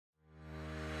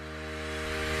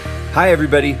Hi,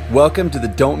 everybody. Welcome to the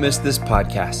Don't Miss This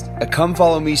podcast, a Come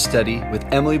Follow Me study with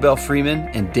Emily Bell Freeman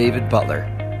and David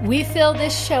Butler. We fill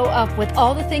this show up with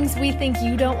all the things we think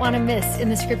you don't want to miss in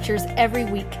the scriptures every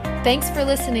week. Thanks for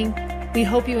listening. We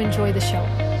hope you enjoy the show.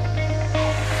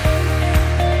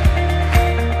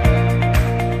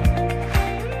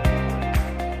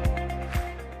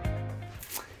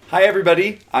 Hi,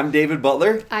 everybody. I'm David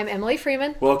Butler. I'm Emily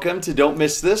Freeman. Welcome to Don't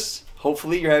Miss This.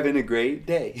 Hopefully you're having a great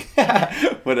day,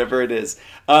 whatever it is.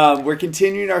 We're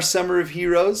continuing our Summer of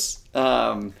Heroes.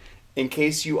 In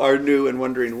case you are new and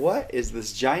wondering, what is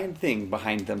this giant thing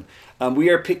behind them? We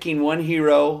are picking one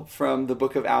hero from the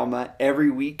book of Alma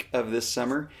every week of this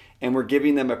summer, and we're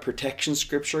giving them a protection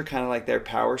scripture, kind of like their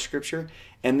power scripture,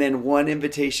 and then one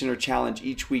invitation or challenge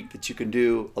each week that you can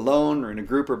do alone or in a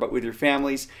group or but with your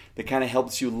families that kind of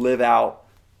helps you live out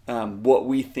what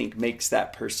we think makes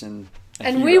that person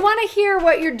and we want to hear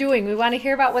what you're doing. We want to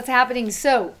hear about what's happening.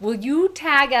 So will you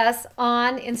tag us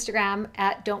on Instagram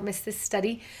at Don't Miss This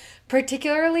Study,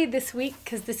 particularly this week,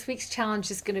 because this week's challenge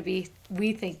is going to be,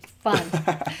 we think, fun.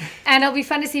 And it'll be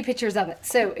fun to see pictures of it.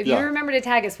 So if you remember to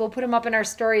tag us, we'll put them up in our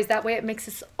stories. That way it makes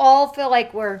us all feel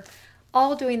like we're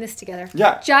all doing this together.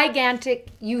 Yeah. Gigantic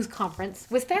youth conference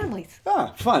with families.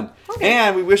 Ah, fun. Okay.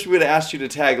 And we wish we would have asked you to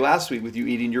tag last week with you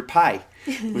eating your pie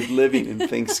with living in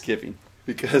Thanksgiving.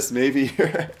 Because maybe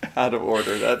you're out of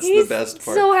order. That's the best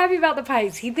part. He's so happy about the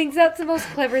pies. He thinks that's the most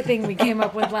clever thing we came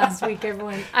up with last week,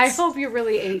 everyone. I hope you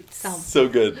really ate some. So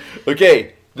good.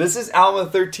 Okay, this is Alma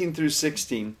 13 through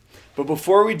 16. But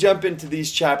before we jump into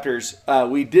these chapters,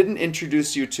 we didn't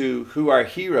introduce you to who our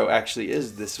hero actually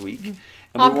is this week.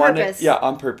 And on purpose.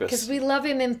 On purpose. Because we love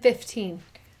him in 15.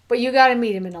 But you got to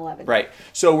meet him in 11. Right.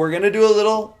 So we're going to do a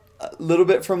little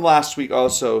bit from last week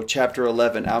also, chapter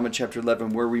 11, Alma chapter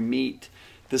 11, where we meet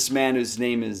this man whose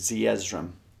name is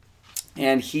Zeezrom.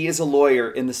 And he is a lawyer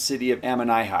in the city of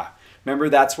Ammonihah. Remember,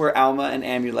 that's where Alma and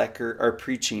Amulek are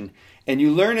preaching. And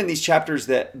you learn in these chapters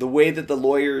that the way that the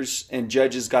lawyers and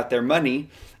judges got their money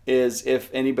is if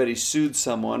anybody sued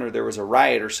someone or there was a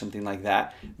riot or something like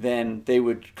that, then they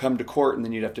would come to court and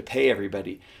then you'd have to pay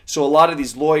everybody. So a lot of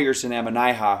these lawyers in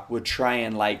Ammonihah would try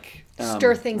and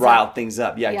stir things rile up. Things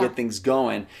up, get things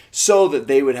going so that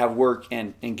they would have work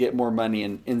and get more money.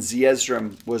 And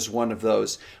Zeezrom was one of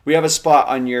those. We have a spot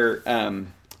on your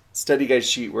study guide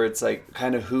sheet where it's like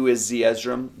kind of who is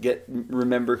Zeezrom,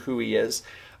 remember who he is.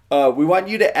 We want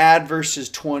you to add verses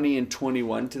 20 and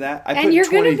 21 to that. And you're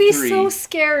going to be so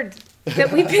scared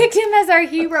that we picked him as our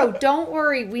hero. Don't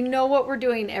worry. We know what we're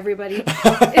doing, everybody.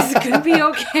 It's going to be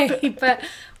okay. But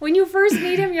when you first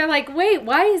meet him, you're like, wait,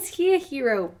 why is he a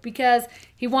hero? Because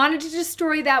he wanted to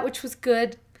destroy that which was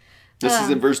good. This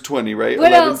is in verse 20, right?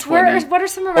 What else? What are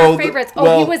some of our favorites? He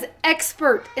was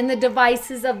expert in the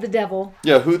devices of the devil.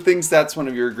 Yeah, who thinks that's one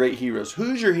of your great heroes?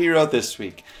 Who's your hero this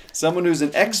week? Someone who's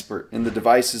an expert in the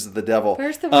devices of the devil.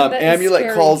 Where's the one that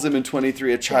Amulek calls him in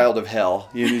 23 a child of hell.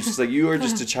 He's just like, you are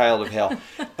just a child of hell,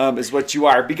 is what you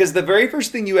are. Because the very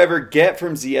first thing you ever get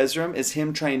from Zeezrom is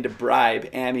him trying to bribe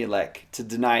Amulek to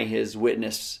deny his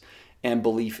witness and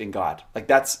belief in God. Like,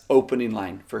 that's opening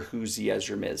line for who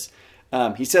Zeezrom is.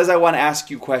 He says, I want to ask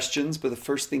you questions, but the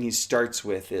first thing he starts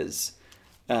with is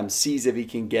sees if he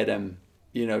can get him,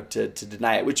 to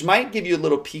deny it, which might give you a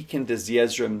little peek into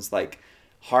Zeezrom's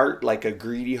heart, like a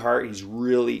greedy heart. He's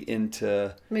really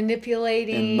into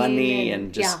manipulating and money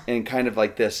and and kind of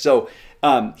like this. So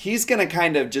he's going to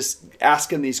kind of just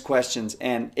ask him these questions.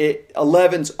 And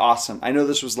 11's awesome. I know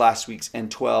this was last week's,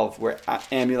 and 12 where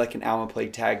Amulek and Alma play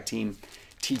tag team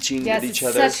teaching with each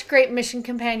other. Such great mission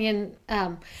companion.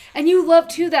 And you love,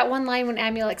 too, that one line when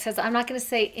Amulek says, I'm not going to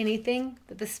say anything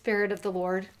that the Spirit of the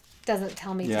Lord doesn't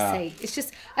tell me to say. It's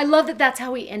just, I love that that's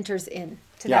how he enters into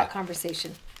that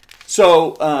conversation.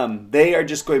 So they are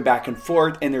just going back and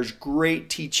forth, and there's great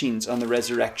teachings on the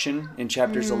resurrection in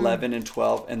chapters 11 and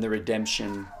 12 and the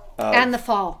redemption and the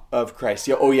fall of Christ.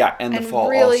 And the fall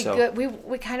really also. Good.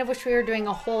 We kind of wish we were doing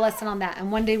a whole lesson on that,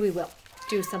 and one day we will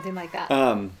do something like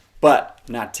that. But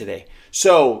not today.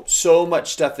 So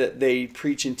much stuff that they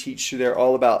preach and teach through there,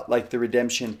 all about the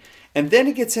redemption. And then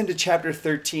it gets into chapter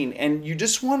 13, and you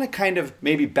just want to kind of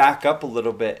maybe back up a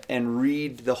little bit and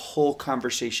read the whole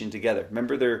conversation together.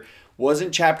 Remember, there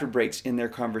wasn't chapter breaks in their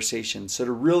conversation. So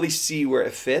to really see where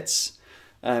it fits,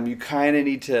 you kind of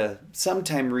need to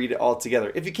sometime read it all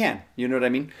together, if you can. You know what I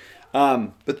mean?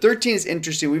 But 13 is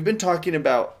interesting. We've been talking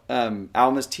about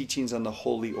Alma's teachings on the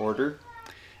Holy Order.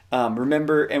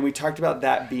 Remember, and we talked about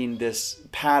that being this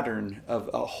pattern of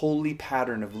a holy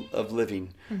pattern of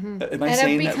living. Mm-hmm. Am I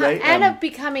saying that right? And of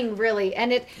becoming, really.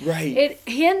 And it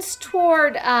hints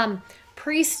toward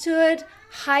priesthood,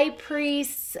 high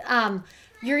priests.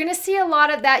 You're going to see a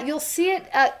lot of that. You'll see it.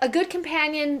 A good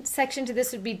companion section to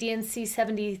this would be D&C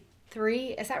 73.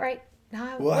 Is that right?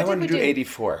 No. Well, I want to do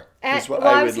 84. Is what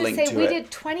I I was would going link to say to we it.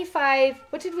 did 25.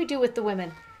 What did we do with the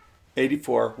women?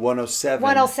 84, 107.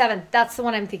 107. That's the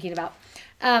one I'm thinking about.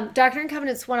 Doctrine and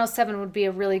Covenants 107 would be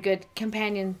a really good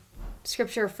companion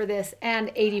scripture for this,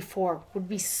 and 84 would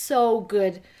be so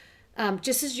good.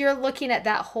 Just as you're looking at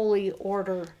that holy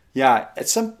order. Yeah,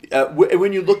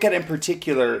 when you look at it in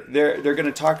particular, they're going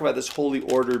to talk about this holy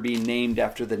order being named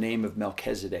after the name of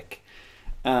Melchizedek,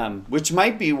 which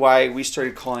might be why we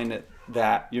started calling it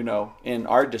that, in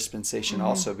our dispensation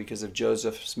also, because of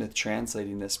Joseph Smith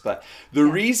translating this. But the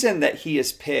reason that he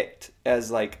is picked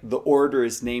as like the order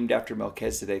is named after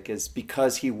Melchizedek is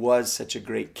because he was such a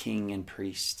great king and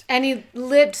priest. And he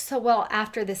lived so well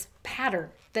after this pattern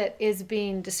that is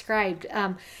being described.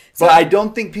 But I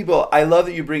don't think I love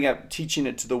that you bring up teaching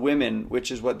it to the women,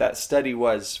 which is what that study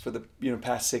was for the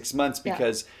past 6 months,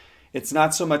 because it's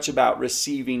not so much about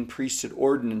receiving priesthood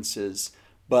ordinances,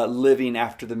 but living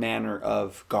after the manner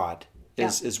of God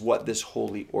is what this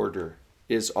holy order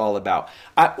is all about.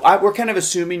 We're kind of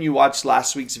assuming you watched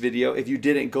last week's video. If you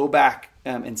didn't, go back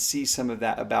and see some of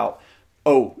that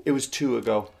it was 2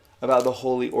 ago, about the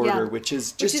holy order, which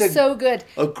is so good.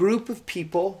 A group of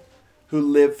people who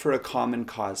live for a common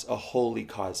cause, a holy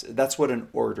cause. That's what an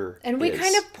order is. And we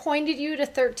kind of pointed you to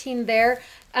 13 there.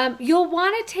 You'll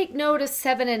want to take note of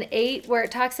 7 and 8, where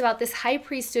it talks about this high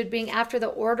priesthood being after the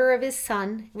order of his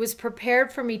son, who was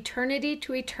prepared from eternity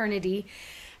to eternity.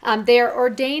 They are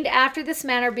ordained after this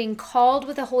manner, being called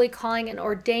with a holy calling and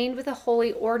ordained with a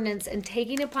holy ordinance, and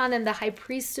taking upon them the high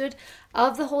priesthood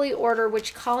of the holy order,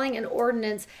 which calling and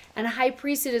ordinance and high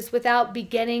priesthood is without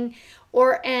beginning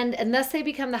or end, and thus they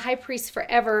become the high priests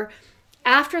forever,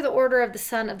 after the order of the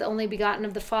Son of the only begotten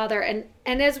of the Father. And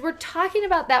as we're talking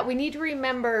about that, we need to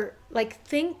remember,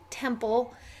 think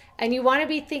temple, and you want to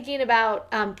be thinking about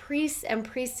priests and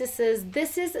priestesses.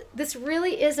 This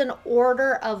really is an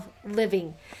order of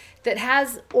living that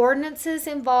has ordinances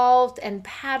involved and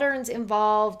patterns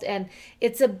involved, and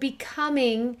it's a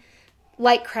becoming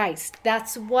like Christ.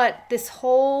 That's what this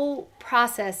whole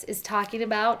process is talking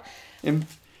about.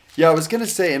 Yeah, I was going to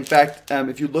say, in fact,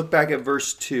 if you look back at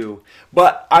verse 2,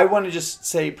 but I want to just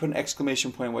put an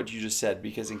exclamation point on what you just said,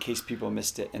 because in case people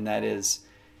missed it, and that is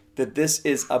that this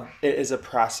is a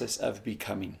process of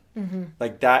becoming. Mm-hmm.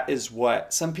 That is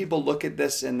what some people look at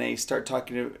this and they start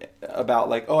talking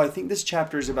about, I think this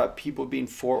chapter is about people being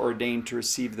foreordained to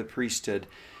receive the priesthood.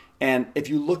 And if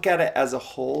you look at it as a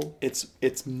whole,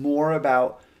 it's more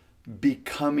about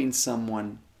becoming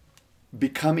someone,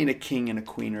 becoming a king and a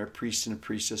queen, or a priest and a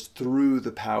priestess through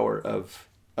the power of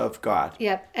God.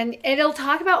 Yep. And it'll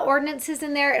talk about ordinances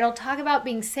in there. It'll talk about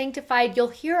being sanctified. You'll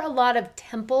hear a lot of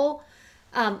temple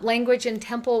language and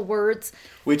temple words.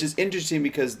 Which is interesting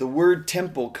because the word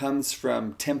temple comes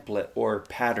from template or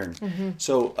pattern. Mm-hmm.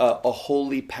 So a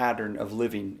holy pattern of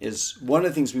living is one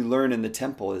of the things we learn in the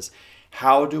temple is,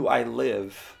 how do I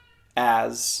live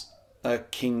as a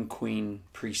king, queen,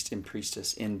 priest, and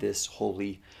priestess in this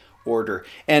holy order?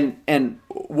 And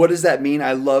what does that mean?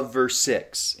 I love verse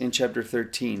 6 in chapter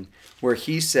 13, where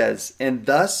he says, and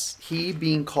thus he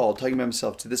being called, talking about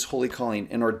himself, to this holy calling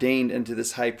and ordained into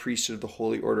this high priesthood of the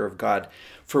holy order of God.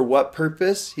 For what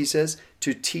purpose? He says,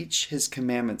 to teach his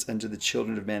commandments unto the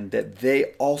children of men, that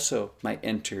they also might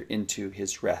enter into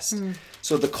his rest.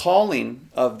 So the calling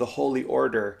of the holy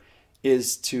order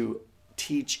is to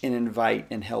teach and invite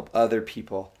and help other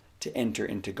people to enter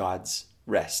into God's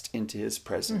rest, into his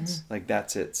presence. Mm-hmm.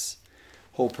 That's its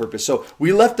whole purpose. So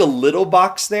we left a little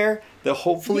box there that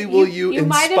hopefully will inspire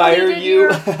might have you.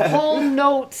 Your whole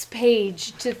notes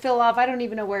page to fill off. I don't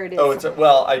even know where it is. Oh,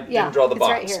 I didn't draw the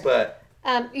box, right here. but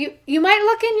you might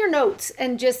look in your notes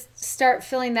and just start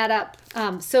filling that up.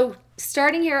 So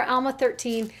starting here, Alma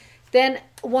 13, then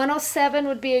 107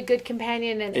 would be a good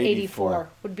companion, and 84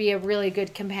 would be a really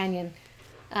good companion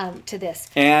to this.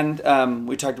 And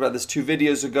we talked about this 2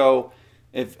 videos ago.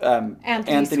 If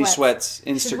Anthony Sweat's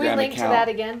Instagram Should we link account, to that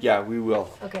again? Yeah, we will.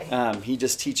 Okay. He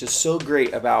just teaches so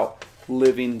great about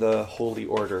living the holy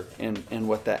order and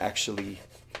what that actually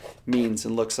means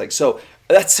and looks like. So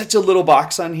that's such a little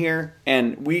box on here,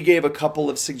 and we gave a couple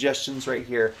of suggestions right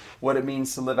here what it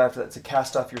means to live after that: to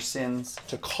cast off your sins,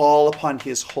 to call upon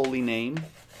his holy name,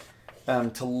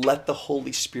 to let the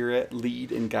Holy Spirit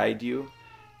lead and guide you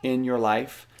in your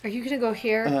life. Are you going to go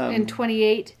here in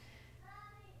 28?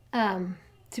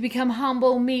 To become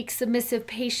humble, meek, submissive,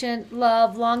 patient,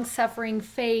 love, long-suffering,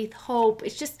 faith, hope.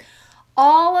 It's just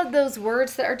all of those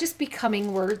words that are just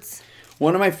becoming words.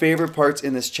 One of my favorite parts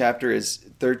in this chapter is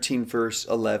 13 verse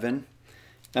 11,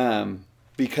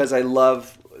 because I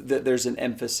love that there's an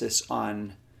emphasis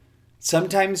on,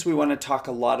 sometimes we want to talk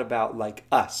a lot about like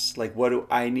us, like what do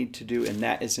I need to do, and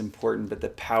that is important, but the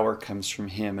power comes from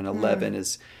him. And 11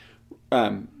 is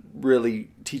really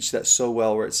teach that so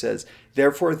well, where it says,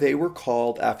 therefore they were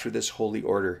called after this holy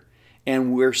order,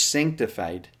 and were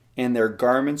sanctified, and their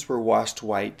garments were washed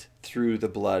white through the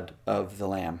blood of the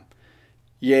Lamb.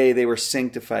 Yea, they were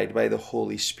sanctified by the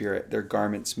Holy Spirit, their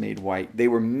garments made white. They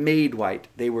were made white.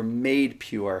 They were made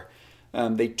pure.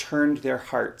 They turned their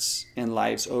hearts and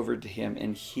lives over to him,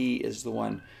 and he is the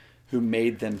one who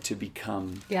made them to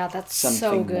become that's something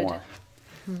so good. more.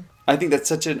 I think that's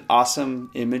such an awesome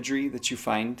imagery that you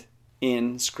find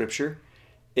in Scripture,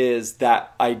 is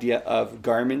that idea of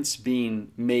garments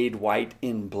being made white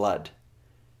in blood.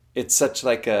 It's such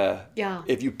like a,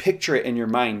 if you picture it in your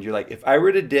mind, you're like, if I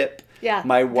were to dip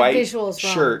my white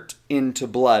shirt into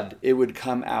blood, it would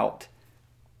come out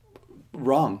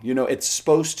wrong. You know, it's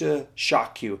supposed to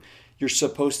shock you. You're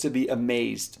supposed to be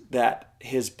amazed that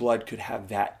his blood could have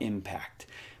that impact,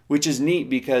 which is neat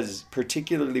because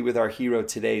particularly with our hero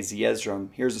today, Zeezrom,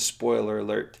 here's a spoiler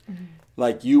alert. Mm-hmm.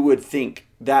 Like, you would think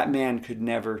that man could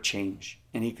never change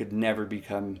and he could never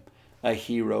become a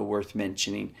hero worth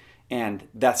mentioning. And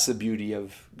that's the beauty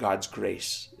of God's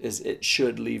grace, is it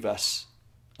should leave us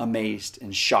amazed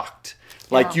and shocked.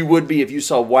 Like you would be if you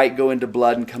saw white go into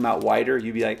blood and come out whiter,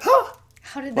 you'd be like, huh?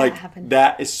 How did that happen?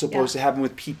 That is supposed to happen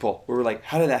with people. We're like,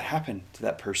 how did that happen to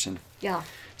that person? Yeah.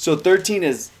 So 13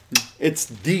 it's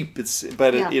deep, it's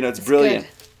brilliant. Good.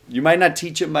 You might not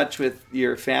teach it much with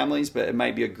your families, but it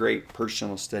might be a great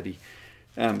personal study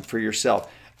for yourself.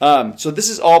 So this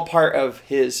is all part of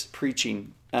his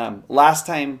preaching. Last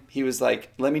time he was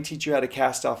like, let me teach you how to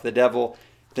cast off the devil.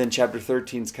 Then chapter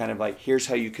 13 is kind of like, here's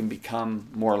how you can become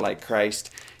more like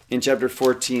Christ. In chapter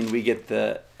 14, we get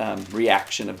the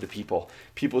reaction of the people.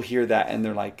 People hear that and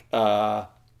they're like,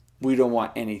 we don't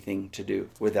want anything to do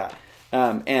with that.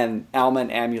 And Alma and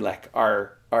Amulek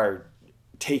are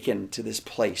taken to this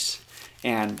place.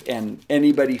 And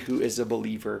anybody who is a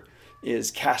believer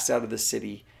is cast out of the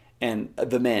city, and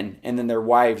the men, and then their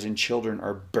wives and children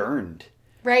are burned.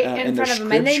 Right in front of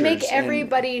them. And they make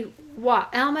everybody watch.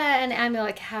 Alma and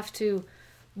Amulek have to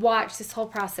watch this whole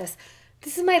process.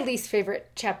 This is my least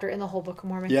favorite chapter in the whole Book of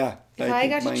Mormon. Yeah. If I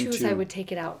got to choose, I would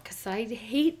take it out because I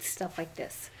hate stuff like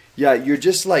this. Yeah, you're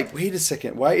just like, wait a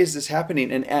second, why is this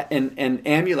happening? And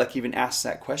Amulek even asks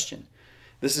that question.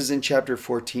 This is in chapter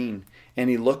 14, and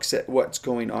he looks at what's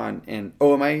going on. And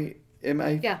am I?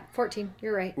 Yeah, 14.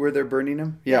 You're right. Where they're burning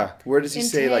him? Yeah. Where does he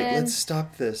say, 10, like, let's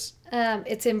stop this?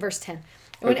 It's in verse 10.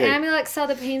 When Amulek saw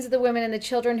the pains of the women and the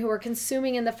children who were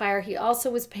consuming in the fire, he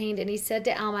also was pained, and he said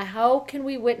to Alma, how can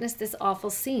we witness this awful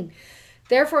scene?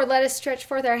 Therefore, let us stretch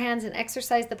forth our hands and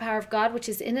exercise the power of God which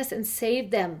is in us and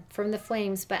save them from the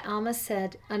flames. But Alma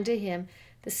said unto him,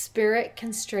 the Spirit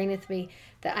constraineth me,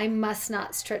 that I must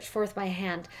not stretch forth my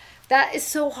hand. That is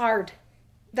so hard.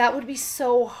 That would be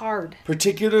so hard.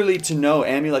 Particularly to know,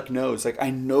 Amulek knows, like,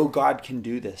 I know God can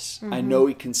do this. Mm-hmm. I know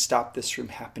he can stop this from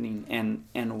happening.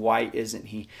 And why isn't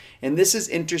he? And this is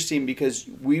interesting because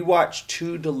we watch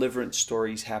 2 deliverance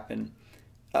stories happen.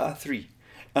 3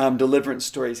 deliverance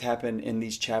stories happen in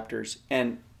these chapters.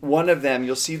 And one of them,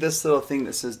 you'll see this little thing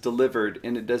that says delivered,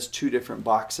 and it does 2 different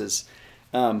boxes.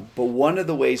 But one of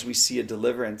the ways we see a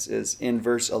deliverance is in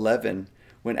verse 11,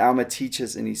 when Alma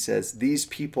teaches and he says, these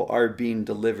people are being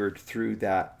delivered through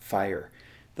that fire.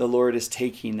 The Lord is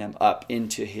taking them up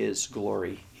into his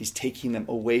glory. He's taking them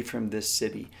away from this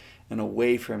city and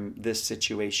away from this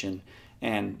situation.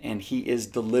 And he is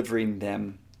delivering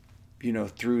them,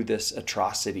 through this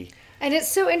atrocity. And it's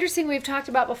so interesting, we've talked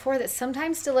about before that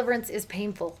sometimes deliverance is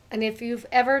painful. And if you've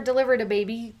ever delivered a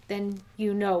baby, then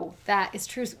you know that is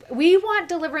true. We want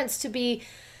deliverance to be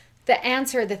the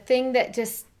answer, the thing that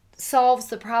just solves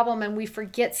the problem, and we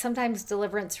forget sometimes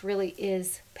deliverance really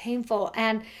is painful.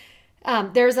 And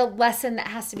there's a lesson that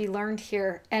has to be learned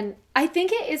here. And I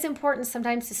think it is important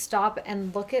sometimes to stop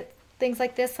and look at things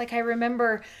like this. Like, I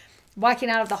remember walking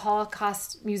out of the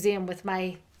Holocaust Museum with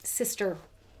my sister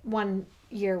one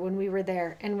year when we were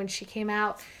there, and when she came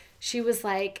out, she was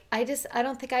like, I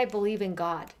don't think I believe in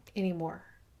God anymore,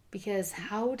 because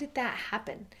how did that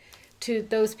happen to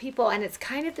those people? And it's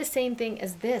kind of the same thing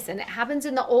as this, and it happens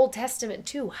in the Old Testament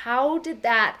too. How did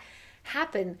that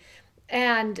happen?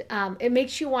 And it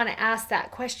makes you want to ask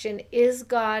that question, is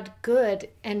God good,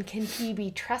 and can he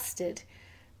be trusted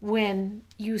when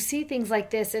you see things like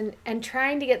this, and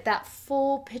trying to get that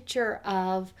full picture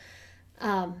of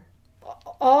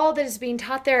all that is being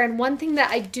taught there. And one thing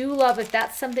that I do love, if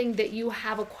that's something that you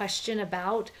have a question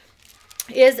about,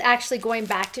 is actually going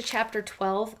back to chapter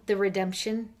 12, the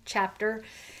redemption chapter,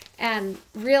 and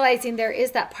realizing there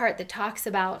is that part that talks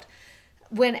about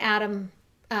when Adam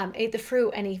ate the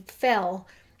fruit and he fell.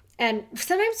 And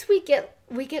sometimes we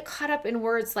get caught up in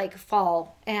words like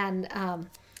fall and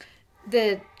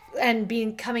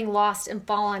becoming lost and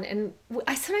fallen. And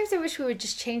I wish we would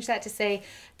just change that to say,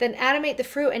 then Adam ate the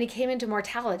fruit and he came into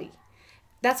mortality.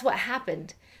 That's what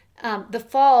happened. The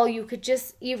fall, you could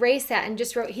just erase that and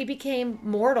just wrote, he became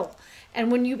mortal.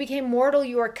 And when you became mortal,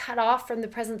 you are cut off from the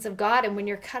presence of God. And when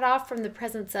you're cut off from the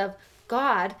presence of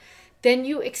God, then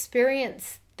you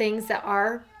experience things that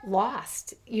are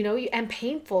lost, and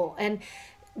painful. And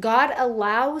God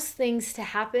allows things to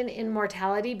happen in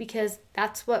mortality because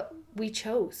that's what we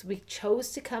chose. We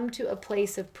chose to come to a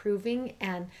place of proving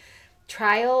and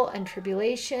trial and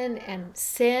tribulation and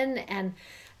sin and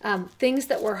things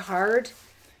that were hard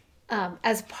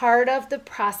as part of the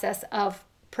process of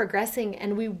progressing.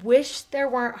 And we wish there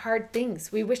weren't hard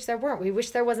things. We wish there weren't. We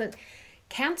wish there wasn't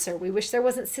cancer. We wish there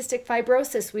wasn't cystic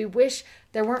fibrosis. We wish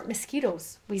there weren't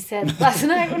mosquitoes. We said last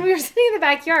night when we were sitting in the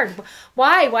backyard,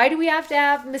 why? Why do we have to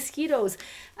have mosquitoes?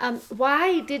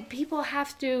 Why did people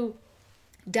have to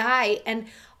die? And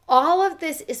all of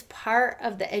this is part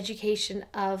of the education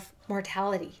of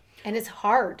mortality. And it's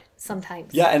hard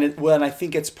sometimes. Yeah, and I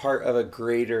think it's part of a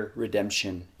greater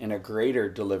redemption and a greater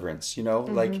deliverance.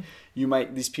 Like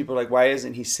these people are like, why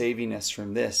isn't he saving us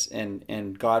from this?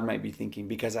 And God might be thinking,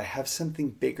 because I have something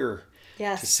bigger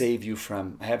to save you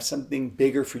from. I have something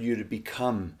bigger for you to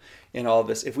become in all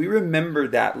this. If we remember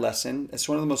that lesson, it's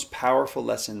one of the most powerful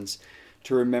lessons,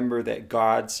 to remember that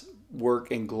God's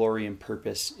work and glory and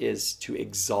purpose is to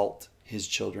exalt his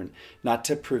children, not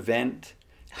to prevent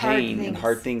pain and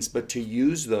hard things, but to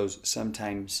use those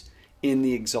sometimes in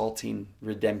the exalting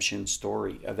redemption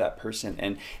story of that person.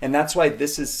 And that's why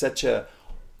this is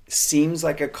seems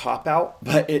like a cop-out,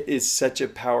 but it is such a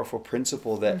powerful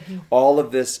principle that all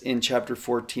of this in chapter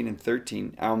 14 and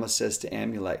 13, Alma says to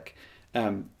Amulek,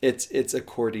 it's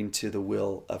according to the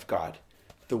will of God,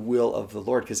 the will of the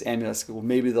Lord. Because Amulek's like, well,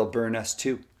 maybe they'll burn us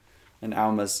too. And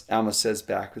Alma says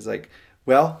back, was like,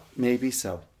 well, maybe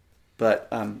so. But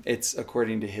it's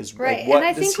according to his will. Right. And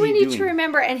I think we need to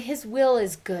remember, and his will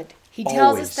is good. He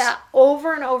tells us that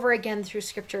over and over again through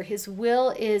Scripture. His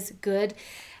will is good.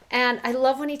 And I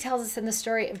love when he tells us in the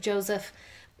story of Joseph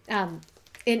in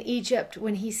Egypt,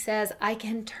 when he says, I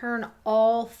can turn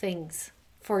all things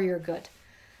for your good.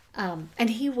 And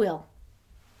he will.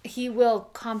 He will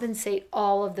compensate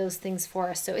all of those things for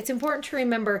us. So it's important to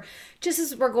remember, just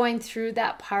as we're going through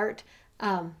that part,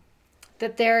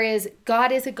 that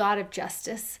God is a God of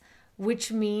justice,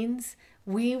 which means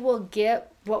we will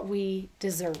get what we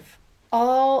deserve.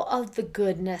 All of the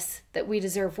goodness that we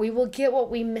deserve. We will get what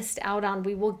we missed out on.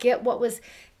 We will get what was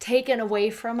taken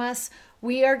away from us.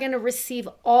 We are going to receive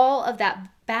all of that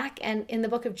back. And in the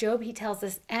book of Job, he tells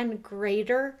us, and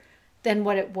greater than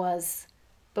what it was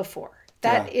before.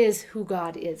 That is who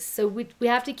God is. So we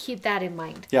have to keep that in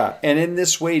mind. Yeah, and in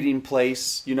this waiting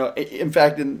place, in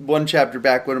fact, in one chapter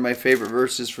back, one of my favorite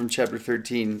verses from chapter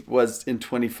 13 was in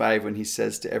 25 when he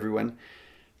says to everyone,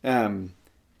 and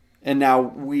now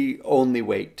we only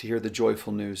wait to hear the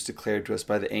joyful news declared to us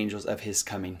by the angels of his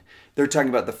coming. They're talking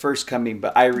about the first coming,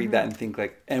 but I read that and think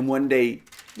like, and one day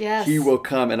he will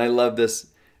come. And I love this,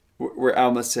 where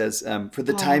Alma says, for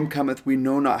the time cometh, we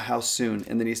know not how soon.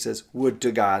 And then he says, would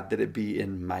to God that it be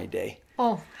in my day.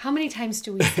 Oh, how many times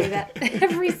do we say that?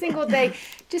 Every single day.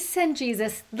 Just send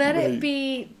Jesus. Let it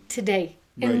be today,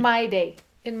 in my day,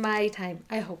 in my time.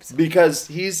 I hope so. Because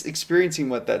he's experiencing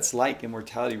what that's like in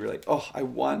mortality. We're like, oh, I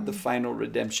want the final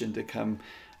redemption to come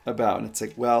about. And it's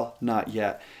like, well, not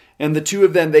yet. And the two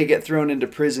of them, they get thrown into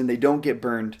prison. They don't get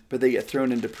burned, but they get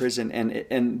thrown into prison,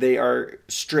 and they are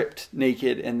stripped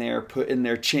naked, and they are put in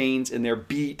their chains, and they're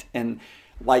beat, and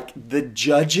like the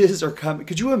judges are coming.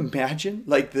 Could you imagine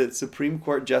like the Supreme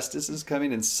Court justices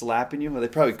coming and slapping you? Well, they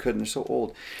probably couldn't. They're so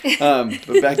old.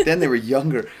 But back then they were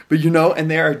younger. But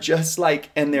and they are just like,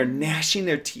 and they're gnashing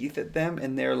their teeth at them,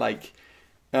 and they're like,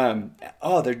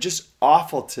 they're just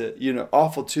awful to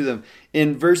them.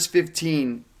 In verse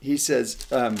 15, he says,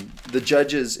 the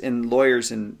judges and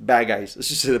lawyers and bad guys, let's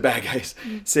just say the bad guys,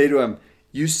 say to him,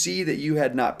 you see that you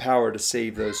had not power to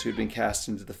save those who had been cast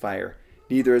into the fire.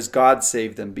 Neither has God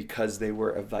saved them, because they were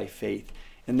of thy faith.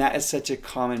 And that is such a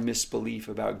common misbelief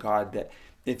about God, that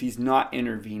if he's not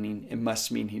intervening, it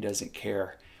must mean he doesn't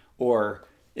care. Or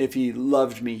if he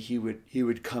loved me, he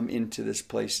would come into this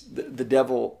place. The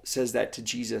devil says that to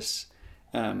Jesus.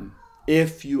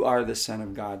 If you are the Son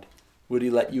of God, Would he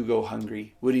let you go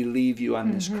hungry? Would he leave you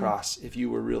on this cross if you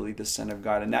were really the Son of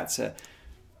God? And that's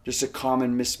just a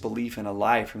common misbelief and a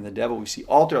lie from the devil we see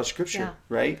all throughout Scripture,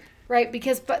 right? Right,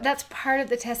 but that's part of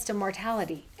the test of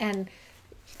mortality. And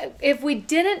if we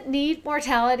didn't need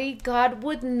mortality, God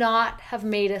would not have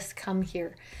made us come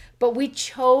here. But we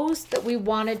chose that we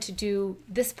wanted to do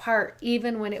this part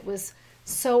even when it was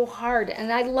so hard.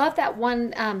 And I love that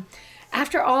one,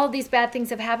 after all of these bad things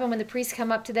have happened, when the priests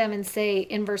come up to them and say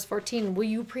in verse 14, will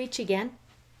you preach again?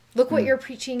 Look what your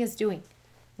preaching is doing.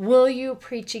 Will you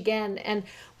preach again? And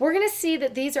we're going to see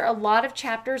that these are a lot of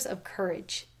chapters of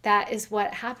courage. That is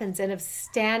what happens, and of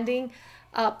standing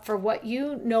up for what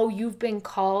you know you've been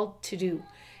called to do,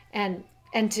 and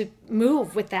to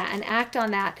move with that and act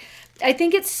on that. I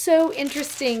think it's so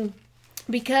interesting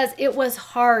because it was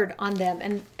hard on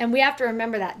them, and we have to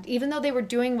remember that even though they were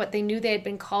doing what they knew they had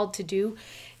been called to do,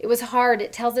 it was hard.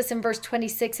 It tells us in verse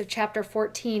 26 of chapter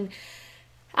 14,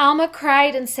 Alma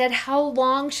cried and said, how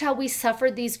long shall we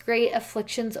suffer these great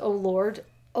afflictions, O Lord?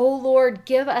 O Lord,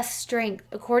 give us strength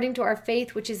according to our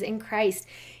faith which is in Christ,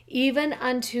 even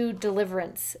unto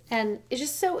deliverance. And it's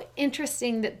just so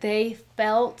interesting that they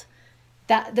felt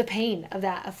that the pain of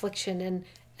that affliction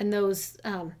and those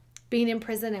being in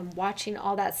prison and watching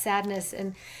all that sadness.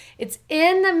 And it's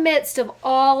in the midst of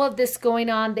all of this going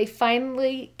on, they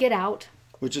finally get out.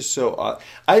 Which is so odd.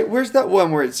 Where's that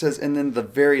one where it says, and then the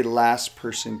very last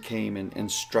person came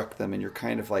and struck them, and you're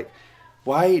kind of like,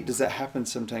 why does that happen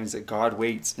sometimes that God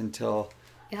waits until,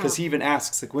 because he even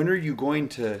asks, like, when are you going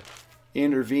to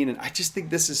intervene? And I just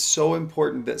think this is so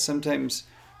important that sometimes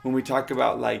when we talk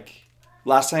about, like,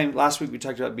 last week we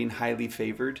talked about being highly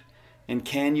favored, and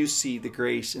can you see the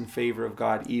grace and favor of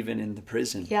God even in the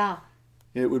prison? Yeah.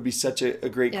 It would be such a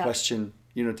great question,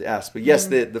 to ask. But yes,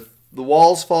 the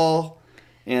walls fall,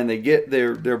 and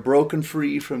they're broken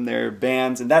free from their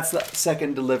bands, and that's the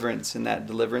second deliverance in that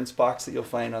deliverance box that you'll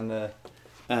find on the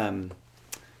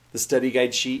study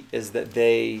guide sheet, is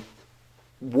that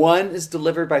one is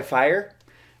delivered by fire,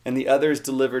 and the other is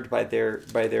delivered by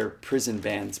their prison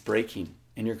bands breaking.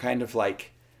 And you're kind of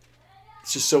like,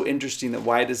 it's just so interesting that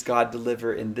why does God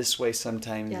deliver in this way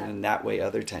sometimes and in that way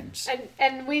other times?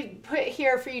 And we put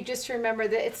here for you just to remember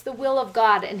that it's the will of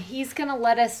God, and he's going to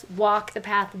let us walk the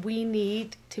path we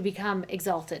need to become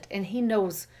exalted. And he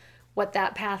knows what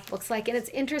that path looks like. And it's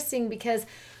interesting because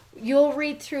you'll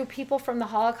read through people from the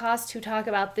Holocaust who talk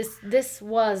about this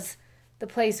was the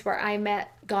place where I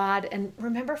met God. And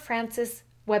remember Francis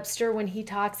Webster when he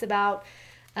talks about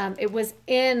it was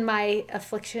in my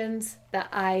afflictions that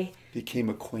I became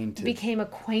acquainted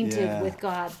with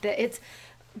God. That it's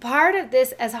part of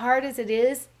this, as hard as it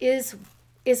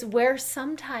is where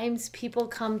sometimes people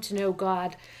come to know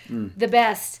God the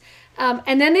best.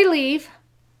 And then they leave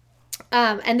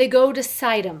and they go to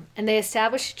Sidon and they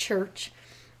establish a church.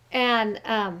 And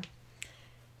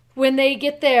when they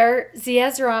get there,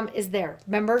 Zeezrom is there.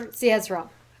 Remember Zeezrom,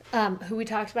 who we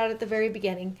talked about at the very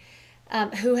beginning,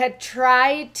 who had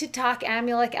tried to talk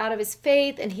Amulek out of his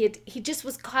faith, and he just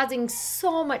was causing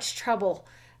so much trouble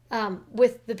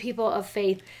with the people of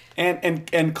faith.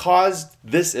 And caused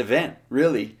this event,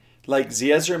 really. Like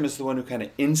Zeezrom is the one who kind of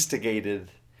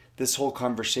instigated this whole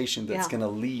conversation that's going to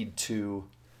lead to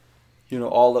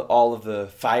all of the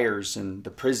fires and the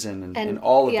prison and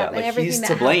all of that. Like he's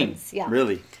to blame,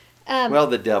 really. Well,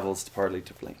 the devil's partly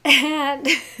to blame. And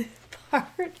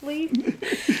partly.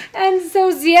 And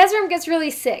so Zeezrom gets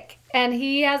really sick, and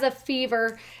he has a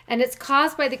fever, and it's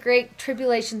caused by the great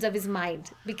tribulations of his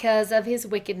mind because of his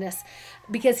wickedness,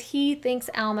 because he thinks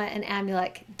Alma and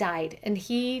Amulek died, and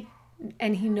he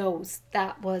knows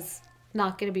that was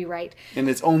not going to be right. And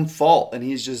it's own fault, and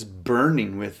he's just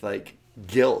burning with like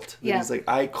guilt. Yeah. He's like,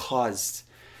 I caused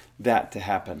that to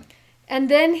happen. And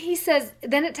then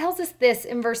then it tells us this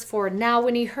in verse 4. Now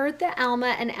when he heard that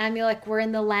Alma and Amulek were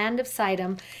in the land of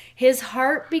Sidon, his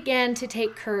heart began to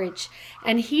take courage,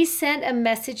 and he sent a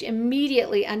message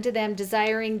immediately unto them,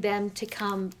 desiring them to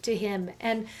come to him.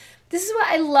 And this is what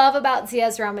I love about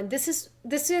Zeezrom, and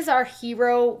this is our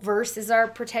hero verse, is our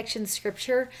protection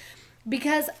scripture,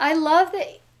 because I love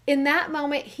that in that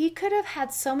moment he could have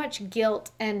had so much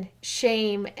guilt and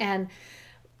shame and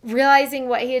realizing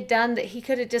what he had done, that he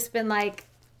could have just been like,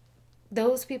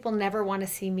 those people never want to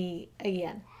see me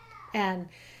again. And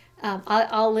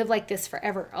I'll live like this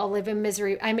forever. I'll live in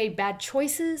misery. I made bad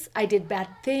choices. I did bad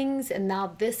things. And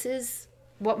now this is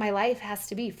what my life has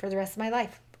to be for the rest of my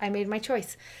life. I made my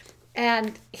choice.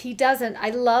 And he doesn't.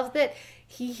 I love that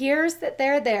he hears that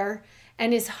they're there,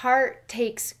 and his heart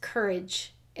takes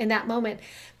courage in that moment.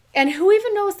 And who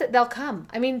even knows that they'll come?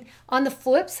 I mean, on the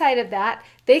flip side of that,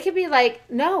 they could be like,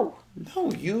 no.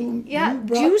 No, you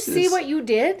Do you see this. what you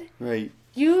did? Right.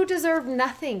 You deserve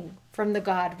nothing from the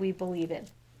God we believe in.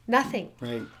 Nothing.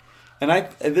 Right. And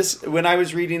when I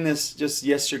was reading this just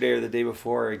yesterday or the day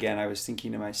before, again, I was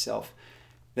thinking to myself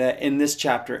that in this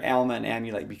chapter, Alma and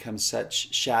Amulek become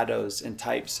such shadows and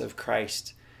types of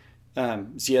Christ.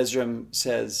 Zeezrom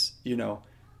says,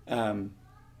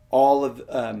 all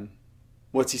of,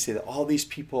 what's he say? That all these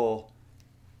people,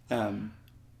 I'm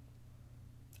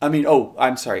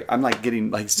sorry. I'm like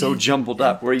getting like so jumbled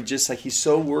up where he's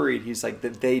so worried. He's like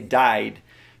that they died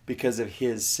because of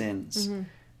his sins. Mm-hmm.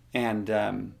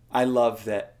 And I love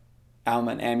that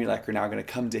Alma and Amulek are now going to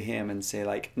come to him and say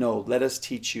like, no, let us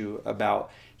teach you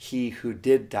about he who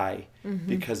did die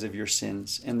because of your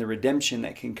sins and the redemption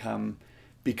that can come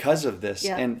because of this.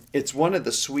 Yeah. And it's one of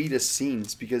the sweetest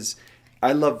scenes because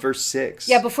I love verse 6.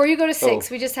 Yeah, before you go to 6,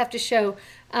 we just have to show.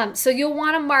 So you'll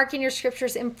want to mark in your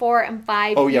scriptures in 4 and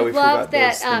 5. Oh, yeah, we forgot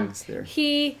those things there.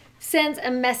 He sends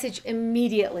a message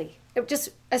immediately. Just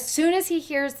as soon as he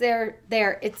hears they're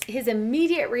there, it's his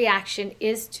immediate reaction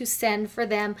is to send for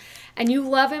them. And you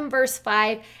love in verse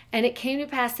 5, and it came to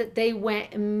pass that they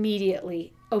went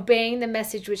immediately, obeying the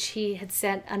message which he had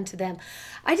sent unto them.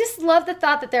 I just love the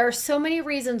thought that there are so many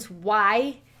reasons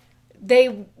why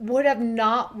they would have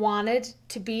not wanted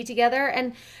to be together.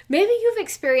 And maybe you've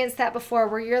experienced that before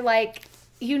where you're like,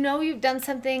 you've done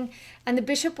something and the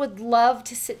bishop would love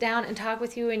to sit down and talk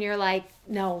with you and you're like,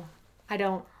 no, I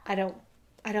don't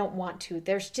want to.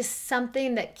 There's just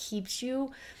something that keeps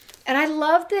you. And I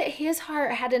love that his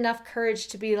heart had enough courage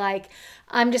to be like,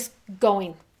 I'm just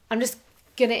going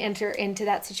to enter into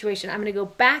that situation. I'm going to go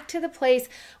back to the place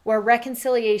where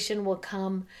reconciliation will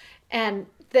come. And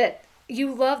that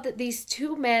you love that these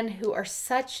two men who are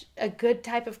such a good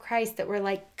type of Christ that were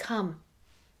like, come,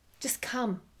 just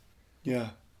come. Yeah.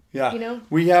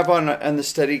 We have on the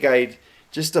study guide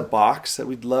just a box that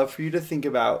we'd love for you to think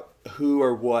about who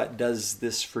or what does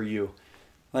this for you.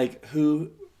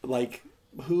 Who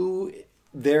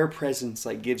their presence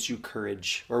gives you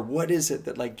courage, or what is it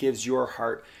that gives your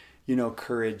heart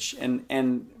courage.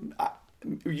 And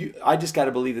I just got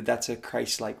to believe that that's a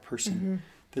Christ-like person. Mm-hmm.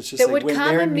 That's just that would when come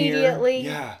they're immediately.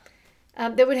 Near,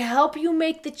 that would help you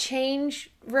make the change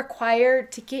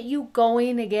required to get you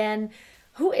going again.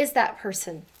 Who is that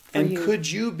person for and you? Could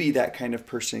you be that kind of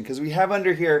person? Because we have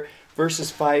under here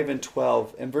verses 5 and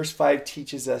 12. And verse 5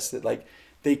 teaches us that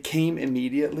they came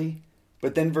immediately.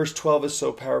 But then verse 12 is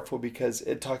so powerful because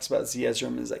it talks about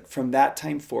Zeezrom as from that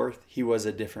time forth, he was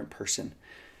a different person.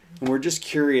 And we're just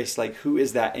curious, who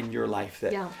is that in your life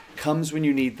that comes when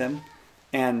you need them?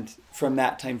 And from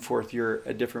that time forth, you're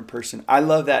a different person. I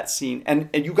love that scene. And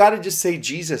you got to just say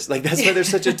Jesus. That's why there's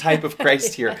such a type of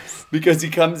Christ here. Yes. Because he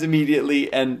comes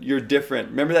immediately and you're different.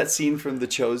 Remember that scene from The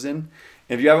Chosen?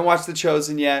 If you haven't watched The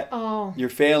Chosen yet, you're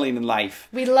failing in life.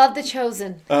 We love The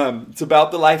Chosen. It's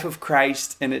about the life of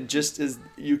Christ. And it just is,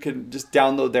 you can just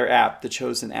download their app, The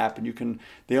Chosen app. And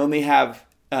they only have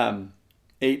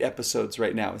 8 episodes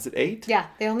right now. Is it 8? Yeah,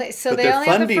 they only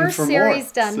have the first series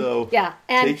more, done. So yeah,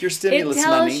 and take your stimulus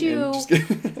money.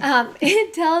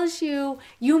 It tells you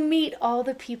meet all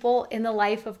the people in the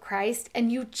life of Christ,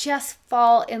 and you just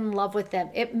fall in love with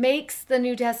them. It makes the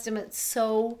New Testament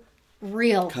so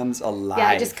real. Comes alive.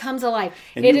 Yeah, it just comes alive.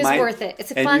 And it is worth it.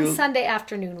 It's a fun Sunday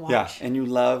afternoon watch. Yeah, and you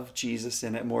love Jesus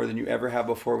in it more than you ever have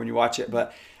before when you watch it.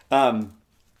 But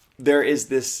there is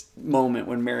this moment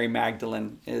when Mary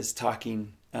Magdalene is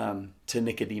talking to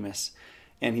Nicodemus,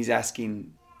 and he's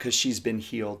asking, because she's been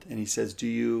healed, and he says, do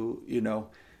you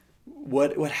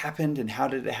what happened and how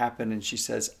did it happen? And she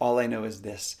says, all I know is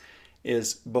this,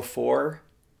 is before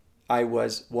I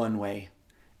was one way,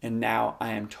 and now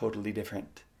I am totally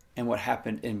different. And what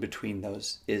happened in between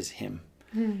those is him.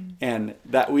 And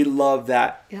that we love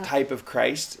that type of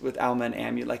Christ with Alma and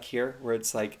Amulek here, where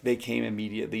it's they came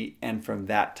immediately, and from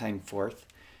that time forth,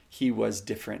 he was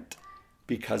different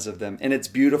because of them. And it's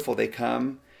beautiful. They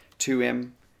come to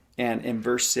him, and in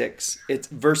verse 6, it's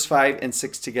verse 5 and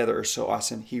 6 together are so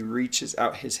awesome. He reaches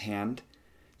out his hand,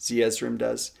 Zeezrom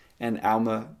does, and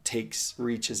Alma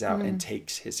reaches out and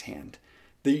takes his hand.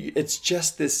 It's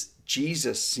just this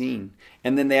Jesus scene.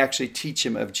 And then they actually teach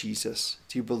him of Jesus.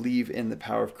 Do you believe in the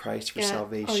power of Christ for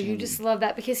salvation? Oh, you just love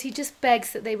that, because he just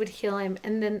begs that they would heal him.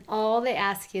 And then all they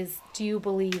ask is, do you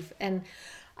believe? And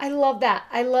I love that.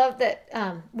 I love that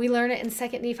we learn it in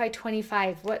 2 Nephi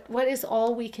 25. What is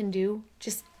all we can do?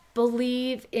 Just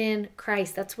believe in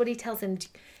Christ. That's what he tells him.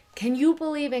 Can you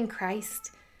believe in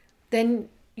Christ? Then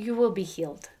you will be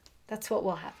healed. That's what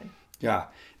will happen. Yeah.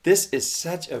 This is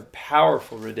such a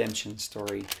powerful redemption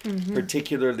story,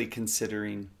 particularly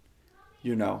considering,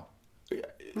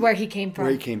 where he came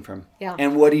from. Yeah.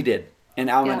 And what he did. And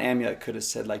Alma Yeah. and Amulek could have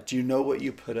said, like, do you know what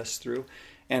you put us through?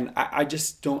 And I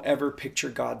just don't ever picture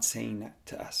God saying that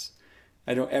to us.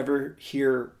 I don't ever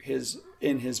hear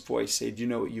in his voice say, do you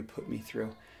know what you put me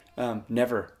through?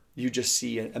 Never. You just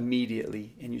see it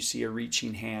immediately, and you see a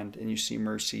reaching hand, and you see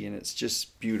mercy, and it's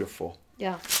just beautiful.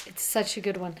 Yeah, it's such a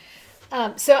good one.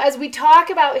 So as we talk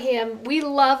about him, we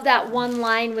love that one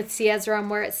line with Zeezrom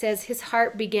where it says his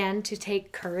heart began to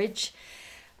take courage.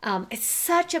 It's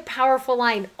such a powerful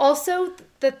line. Also,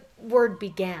 the word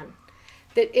began.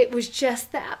 That it was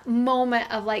just that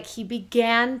moment of like he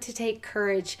began to take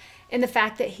courage in the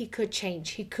fact that he could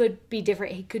change. He could be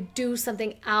different. He could do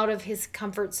something out of his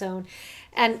comfort zone.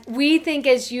 And we think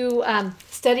as you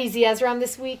study Zeezrom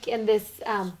this week in this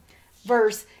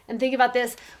verse and think about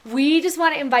this, we just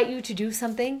want to invite you to do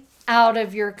something out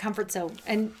of your comfort zone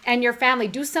and your family.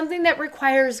 Do something that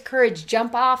requires courage.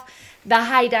 Jump off the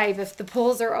high dive if the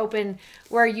pools are open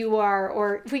where you are,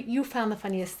 or you found the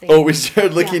funniest thing. Oh, we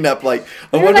started looking up I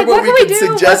We were wonder like, what we could do?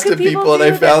 suggest What to could people, and do I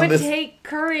that found would this. take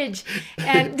courage,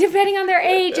 and depending on their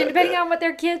age and depending on what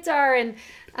their kids are, and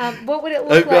what would it I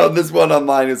look found like? this one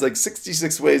online. It's like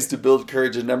 66 ways to build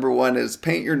courage, and number 1 is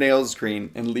paint your nails green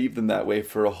and leave them that way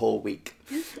for a whole week.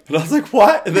 And I was like,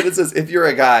 what? And then it says, if you're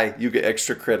a guy, you get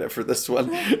extra credit for this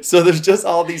one. So there's just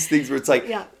all these things where it's like,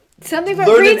 Yeah, something. But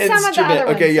learn read an some of the instrument.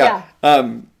 other Okay, ones.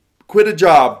 yeah. Quit a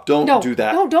job. Don't No, do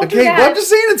that. no, don't do okay, that. well, I'm just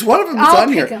saying it's one of them that's I'll on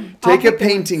pick here. 'em. I'll Take a pick the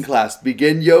painting ones. class.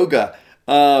 Begin yoga.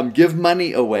 Give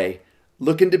money away.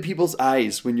 Look into people's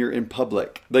eyes when you're in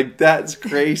public. Like, that's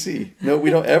crazy. No, we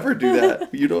don't ever do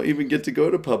that. You don't even get to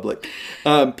go to public.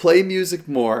 Play music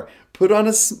more. Put on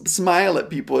a smile at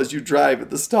people as you drive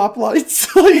at the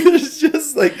stoplights. Like, it's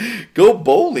just like, go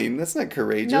bowling. That's not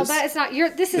courageous. No, that is not your.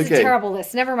 This is Okay. a terrible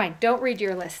list. Never mind. Don't read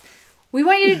your list. We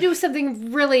want you to do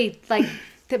something really like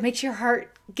that makes your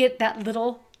heart get that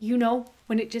little,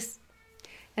 when it just,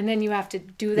 and then you have to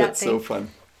do that That's thing. so fun.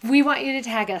 We want you to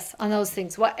tag us on those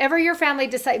things. Whatever your family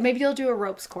decides, maybe you'll do a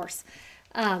ropes course.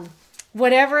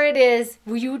 Whatever it is,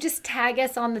 will you just tag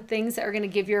us on the things that are going to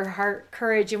give your heart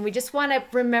courage? And we just want to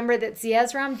remember that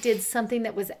Zeezrom did something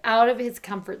that was out of his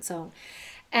comfort zone.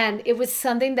 And it was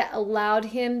something that allowed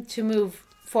him to move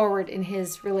forward in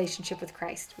his relationship with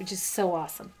Christ, which is so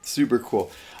awesome. Super cool.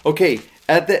 Okay,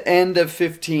 at the end of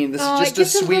 15, this is just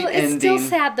a sweet ending. It's still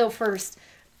sad though first.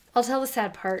 I'll tell the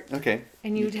sad part. Okay.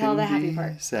 And you tell the can happy be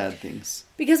part. Sad things.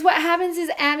 Because what happens is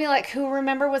Amulek, who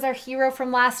remember was our hero from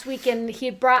last week, and he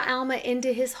had brought Alma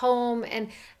into his home, and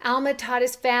Alma taught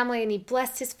his family, and he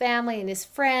blessed his family and his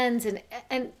friends,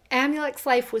 and Amulek's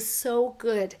life was so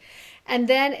good. And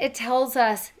then it tells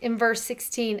us in verse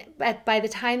 16, that by the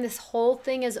time this whole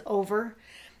thing is over,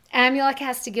 Amulek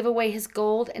has to give away his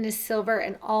gold and his silver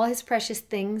and all his precious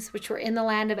things, which were in the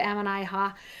land of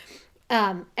Ammonihah.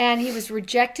 And he was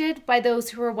rejected by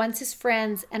those who were once his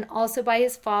friends, and also by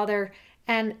his father,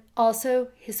 and also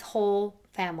his whole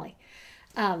family.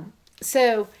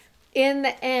 So in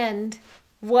the end,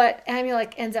 what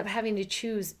Amulek ends up having to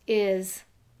choose is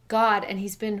God, and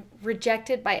he's been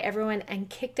rejected by everyone and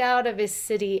kicked out of his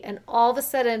city. And all of a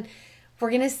sudden, we're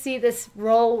going to see this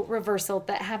role reversal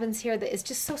that happens here that is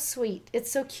just so sweet.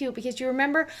 It's so cute, because you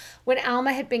remember when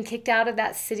Alma had been kicked out of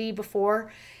that city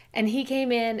before, and he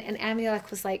came in, and Amulek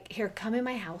was like, here, come in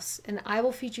my house, and I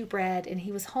will feed you bread. And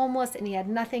he was homeless, and he had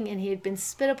nothing, and he had been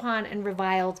spit upon and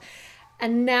reviled.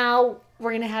 And now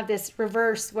we're going to have this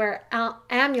reverse where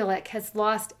Amulek has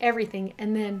lost everything.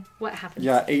 And then what happens?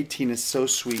 Yeah, 18 is so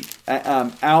sweet.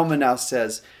 Alma now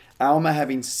says, Alma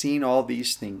having seen all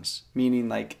these things, meaning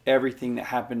like everything that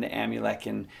happened to Amulek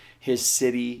and his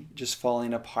city just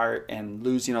falling apart and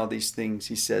losing all these things,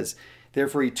 he says,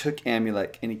 therefore he took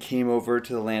Amulek, and he came over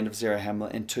to the land of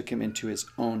Zarahemla and took him into his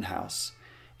own house,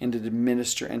 and did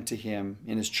minister unto him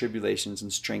in his tribulations,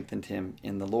 and strengthened him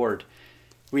in the Lord.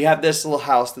 We have this little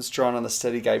house that's drawn on the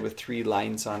study guide with 3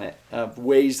 lines on it of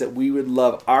ways that we would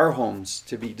love our homes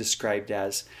to be described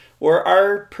as, or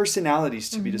our personalities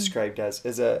to be described as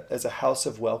a house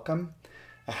of welcome,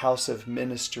 a house of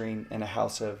ministering, and a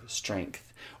house of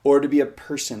strength, or to be a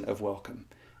person of welcome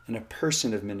and a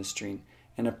person of ministering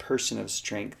and a person of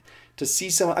strength. To see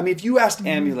someone, I mean, if you asked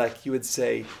Amulek, you would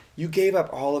say, you gave up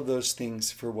all of those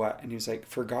things for what? And he was like,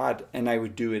 for God, and I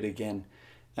would do it again.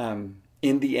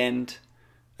 In the end,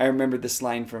 I remember this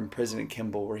line from President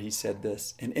Kimball where he said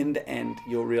this, and in the end,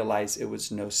 you'll realize it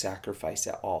was no sacrifice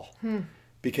at all.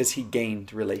 Because he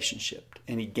gained relationship,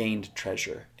 and he gained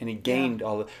treasure, and he gained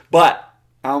all of, but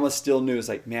Alma still knew, it's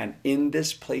like, man, in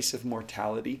this place of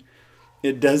mortality,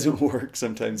 It doesn't work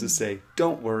sometimes to say,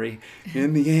 don't worry.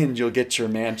 In the end, you'll get your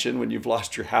mansion when you've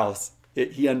lost your house.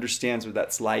 He understands what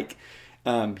that's like.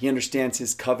 He understands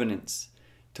his covenants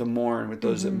to mourn with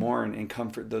those that mourn and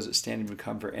comfort those that stand in with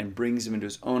comfort, and brings them into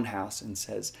his own house and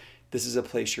says, this is a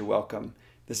place you're welcome.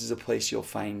 This is a place you'll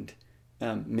find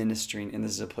ministering, and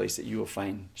this is a place that you will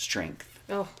find strength.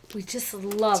 Oh, we just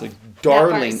love it's a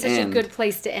darling that part. It's such end. a good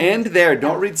place to end. End there.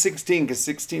 Don't read 16, because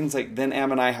 16 is like, then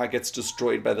Ammonihah gets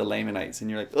destroyed by the Lamanites, and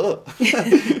you're like, ugh.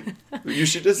 You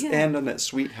should just end on that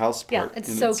sweet house part. Yeah,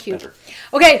 it's so cute. Better.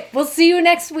 Okay, we'll see you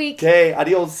next week. Okay,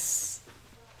 adios.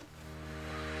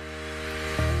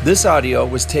 This audio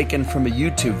was taken from a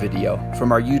YouTube video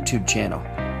from our YouTube channel.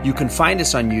 You can find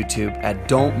us on YouTube at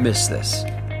Don't Miss This.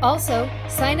 Also,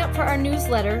 sign up for our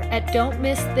newsletter at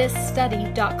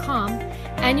don'tmissthisstudy.com,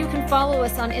 and you can follow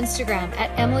us on Instagram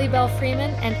at Emily Bell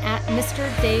Freeman and at Mr.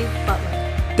 Dave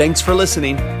Butler. Thanks for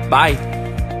listening. Bye.